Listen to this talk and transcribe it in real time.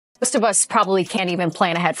Most of us probably can't even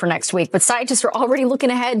plan ahead for next week, but scientists are already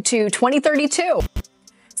looking ahead to 2032.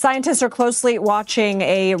 Scientists are closely watching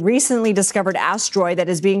a recently discovered asteroid that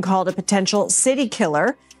is being called a potential city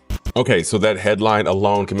killer. Okay, so that headline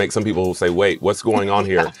alone can make some people say, wait, what's going on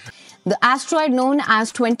here? The asteroid known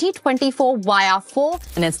as 2024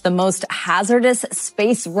 YR4, And it's the most hazardous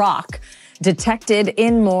space rock detected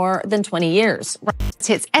in more than 20 years.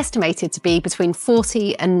 It's estimated to be between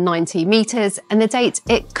 40 and 90 meters, and the date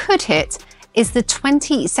it could hit is the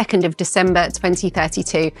 22nd of December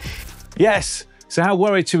 2032. Yes. So how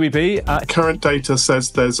worried should we be? Current data says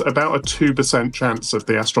there's about a 2% chance of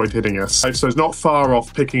the asteroid hitting us. So it's not far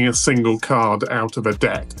off picking a single card out of a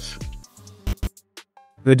deck.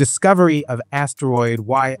 The discovery of asteroid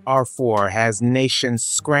YR4 has nations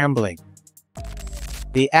scrambling.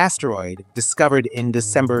 The asteroid, discovered in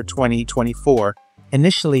December 2024,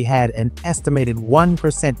 initially had an estimated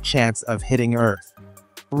 1% chance of hitting Earth.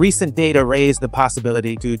 Recent data raised the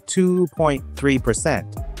possibility to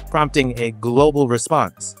 2.3%, prompting a global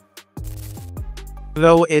response.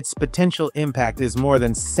 Though its potential impact is more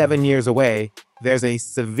than 7 years away, there's a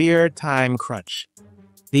severe time crunch.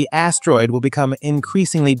 The asteroid will become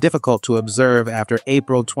increasingly difficult to observe after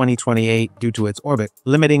April 2028 due to its orbit,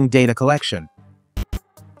 limiting data collection.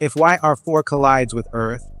 If YR4 collides with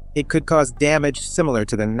Earth, it could cause damage similar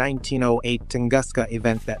to the 1908 Tunguska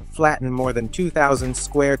event that flattened more than 2,000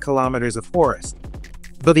 square kilometers of forest.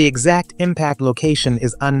 Though the exact impact location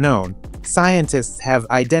is unknown, scientists have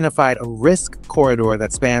identified a risk corridor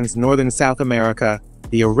that spans northern South America,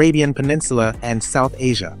 the Arabian Peninsula, and South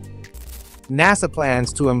Asia. NASA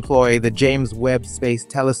plans to employ the James Webb Space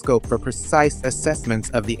Telescope for precise assessments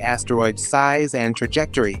of the asteroid's size and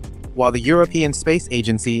trajectory, while the European Space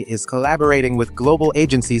Agency is collaborating with global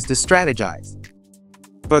agencies to strategize.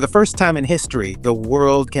 For the first time in history, the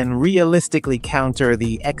world can realistically counter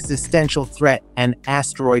the existential threat an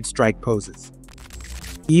asteroid strike poses.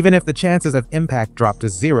 Even if the chances of impact drop to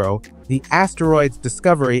zero, the asteroid's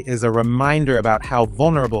discovery is a reminder about how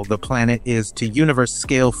vulnerable the planet is to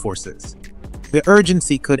universe-scale forces. The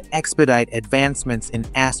urgency could expedite advancements in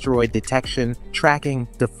asteroid detection, tracking,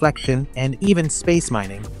 deflection, and even space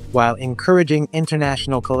mining, while encouraging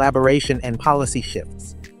international collaboration and policy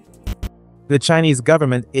shifts. The Chinese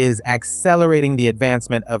government is accelerating the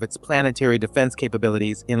advancement of its planetary defense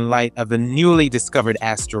capabilities in light of the newly discovered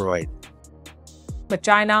asteroid. But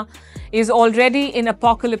China is already in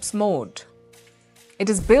apocalypse mode. It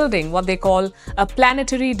is building what they call a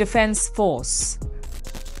planetary defense force.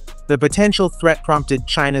 The potential threat prompted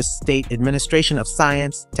China's State Administration of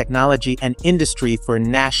Science, Technology, and Industry for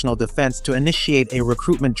National Defense to initiate a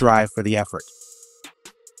recruitment drive for the effort.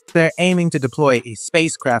 They're aiming to deploy a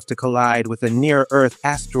spacecraft to collide with a near-Earth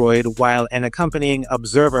asteroid while an accompanying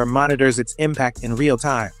observer monitors its impact in real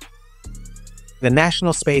time. The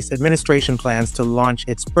National Space Administration plans to launch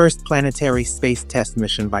its first planetary space test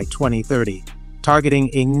mission by 2030, targeting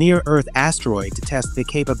a near-Earth asteroid to test the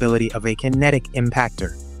capability of a kinetic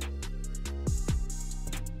impactor.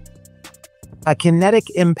 A kinetic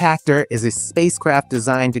impactor is a spacecraft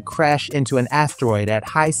designed to crash into an asteroid at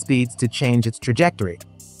high speeds to change its trajectory.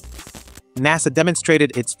 NASA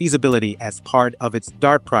demonstrated its feasibility as part of its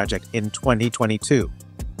DART project in 2022.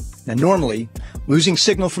 Now, normally, losing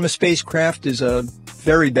signal from a spacecraft is a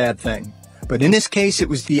very bad thing. But in this case, it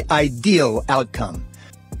was the ideal outcome.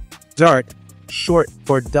 DART, short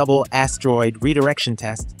for Double Asteroid Redirection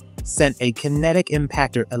Test, sent a kinetic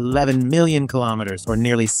impactor 11 million kilometers, or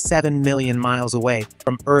nearly 7 million miles away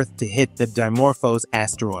from Earth to hit the Dimorphos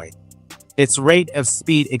asteroid. Its rate of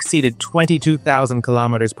speed exceeded 22,000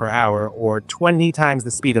 kilometers per hour, or 20 times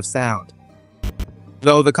the speed of sound.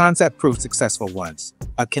 Though the concept proved successful once,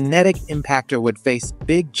 a kinetic impactor would face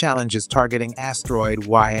big challenges targeting asteroid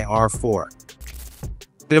YR4.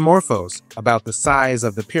 Dimorphos, about the size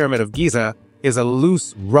of the Pyramid of Giza, is a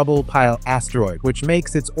loose rubble pile asteroid, which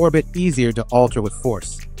makes its orbit easier to alter with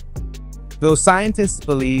force. Though scientists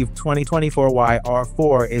believe 2024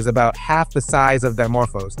 YR4 is about half the size of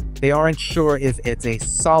Dimorphos, they aren't sure if it's a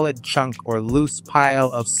solid chunk or loose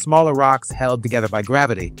pile of smaller rocks held together by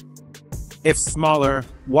gravity. If smaller,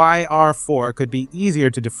 YR4 could be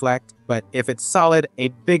easier to deflect, but if it's solid, a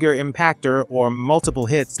bigger impactor or multiple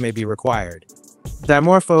hits may be required.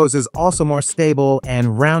 Dimorphos is also more stable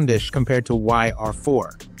and roundish compared to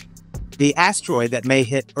YR4. The asteroid that may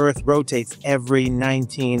hit Earth rotates every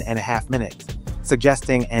 19.5 minutes,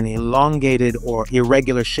 suggesting an elongated or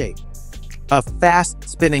irregular shape. A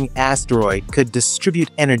fast-spinning asteroid could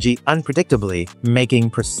distribute energy unpredictably, making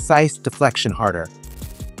precise deflection harder.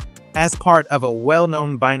 As part of a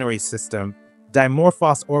well-known binary system,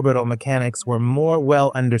 dimorphos orbital mechanics were more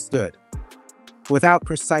well understood. Without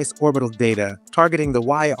precise orbital data, targeting the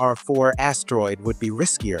YR4 asteroid would be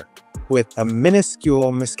riskier, with a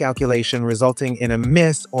minuscule miscalculation resulting in a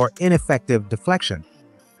miss or ineffective deflection.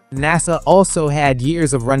 NASA also had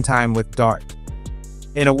years of runtime with DART.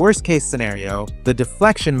 In a worst-case scenario, the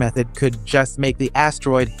deflection method could just make the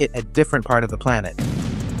asteroid hit a different part of the planet.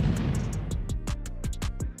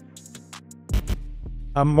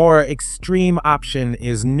 A more extreme option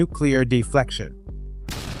is nuclear deflection.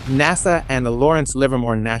 NASA and the Lawrence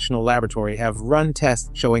Livermore National Laboratory have run tests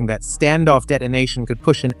showing that standoff detonation could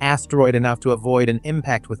push an asteroid enough to avoid an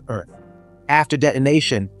impact with Earth. After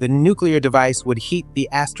detonation, the nuclear device would heat the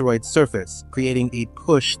asteroid's surface, creating a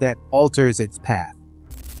push that alters its path.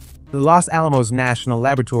 The Los Alamos National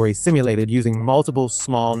Laboratory simulated using multiple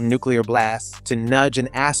small nuclear blasts to nudge an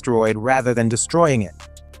asteroid rather than destroying it.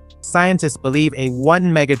 Scientists believe a 1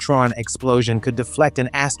 megatron explosion could deflect an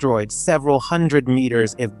asteroid several hundred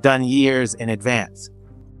meters if done years in advance.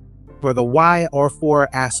 For the YR4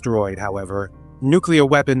 asteroid, however, nuclear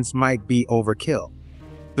weapons might be overkill,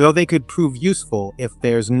 though they could prove useful if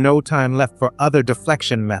there's no time left for other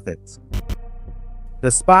deflection methods.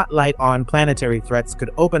 The spotlight on planetary threats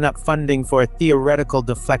could open up funding for theoretical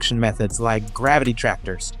deflection methods like gravity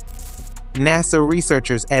tractors. NASA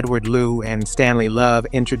researchers Edward Lu and Stanley Love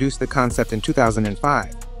introduced the concept in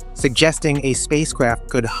 2005, suggesting a spacecraft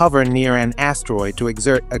could hover near an asteroid to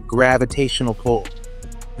exert a gravitational pull.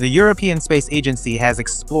 The European Space Agency has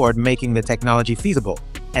explored making the technology feasible,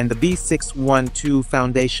 and the B612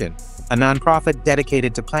 Foundation, a nonprofit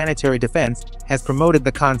dedicated to planetary defense, has promoted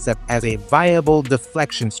the concept as a viable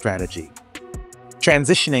deflection strategy.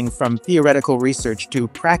 Transitioning from theoretical research to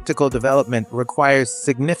practical development requires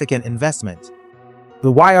significant investment.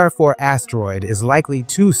 The YR4 asteroid is likely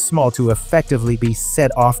too small to effectively be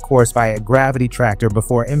set off course by a gravity tractor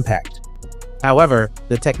before impact. However,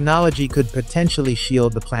 the technology could potentially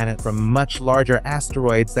shield the planet from much larger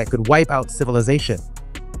asteroids that could wipe out civilization.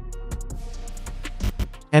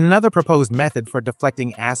 Another proposed method for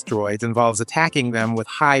deflecting asteroids involves attacking them with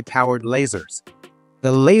high-powered lasers.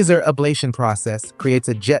 The laser ablation process creates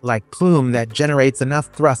a jet-like plume that generates enough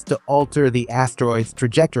thrust to alter the asteroid's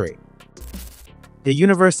trajectory. The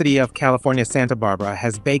University of California, Santa Barbara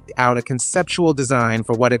has baked out a conceptual design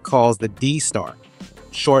for what it calls the D-Star,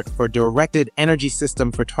 short for Directed Energy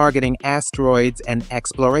System for Targeting Asteroids and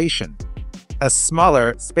Exploration. A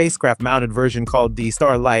smaller, spacecraft-mounted version called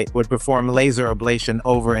D-Star Lite would perform laser ablation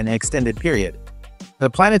over an extended period. The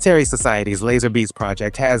Planetary Society's LaserBees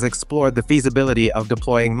project has explored the feasibility of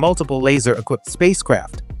deploying multiple laser-equipped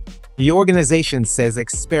spacecraft. The organization says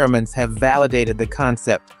experiments have validated the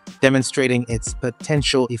concept, demonstrating its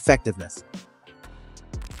potential effectiveness.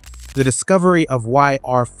 The discovery of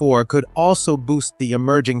YR4 could also boost the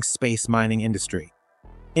emerging space mining industry.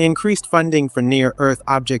 Increased funding for near-Earth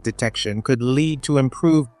object detection could lead to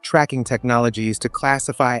improved tracking technologies to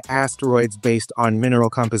classify asteroids based on mineral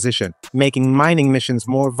composition, making mining missions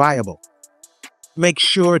more viable. Make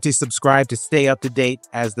sure to subscribe to stay up to date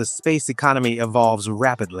as the space economy evolves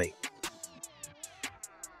rapidly.